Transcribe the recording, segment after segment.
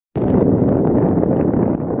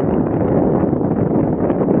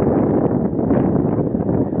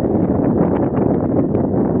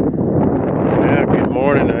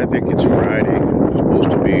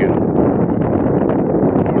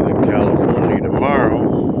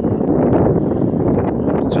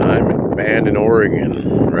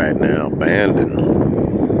Oregon right now, Bandon.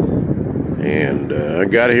 And I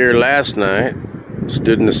got here last night,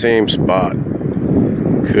 stood in the same spot.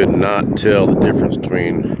 Could not tell the difference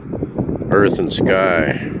between earth and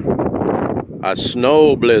sky. A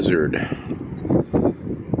snow blizzard.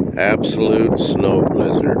 Absolute snow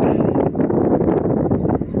blizzard.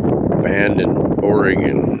 Bandon,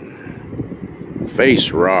 Oregon.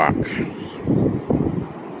 Face rock.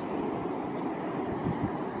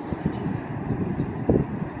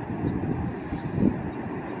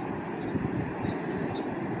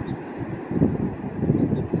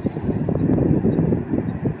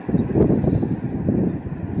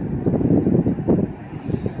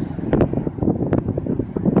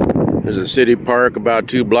 There's a city park about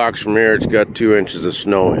 2 blocks from here. It's got 2 inches of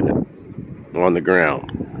snow in it on the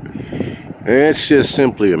ground. And it's just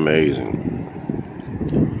simply amazing.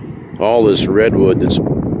 All this redwood that's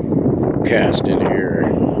cast in here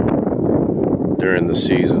during the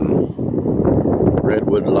season.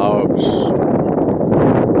 Redwood logs.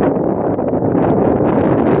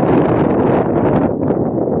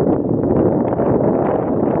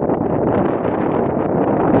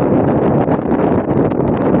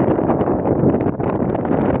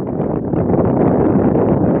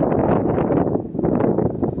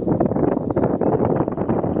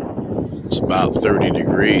 It's about 30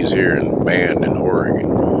 degrees here in Bandon,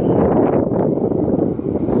 Oregon.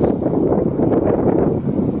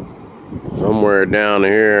 Somewhere down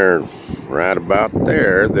here, right about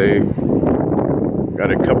there, they got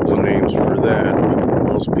a couple of names for that. But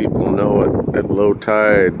most people know it at low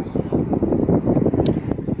tide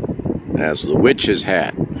as the witch's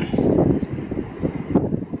hat.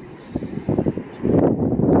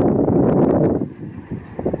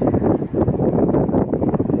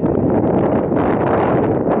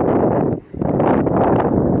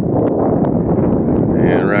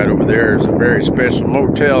 And right over there is a very special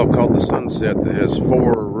motel called the Sunset that has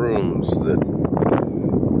 4 rooms that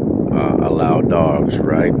allow dogs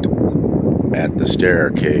right at the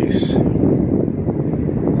staircase.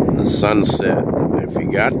 The Sunset. If you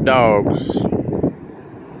got dogs,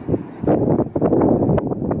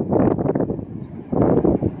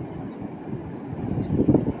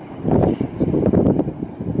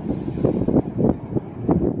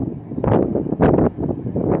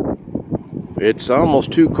 it's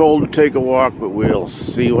almost too cold to take a walk, but we'll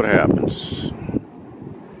see what happens.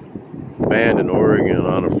 Bandon, Oregon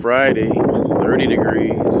on a Friday, 30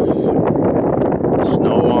 degrees.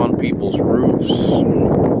 Snow on people's roofs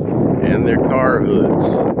and their car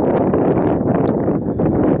hoods.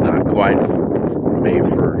 Not quite May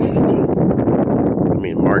 1st. I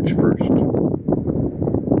mean March 1st.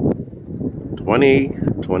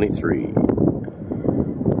 2023.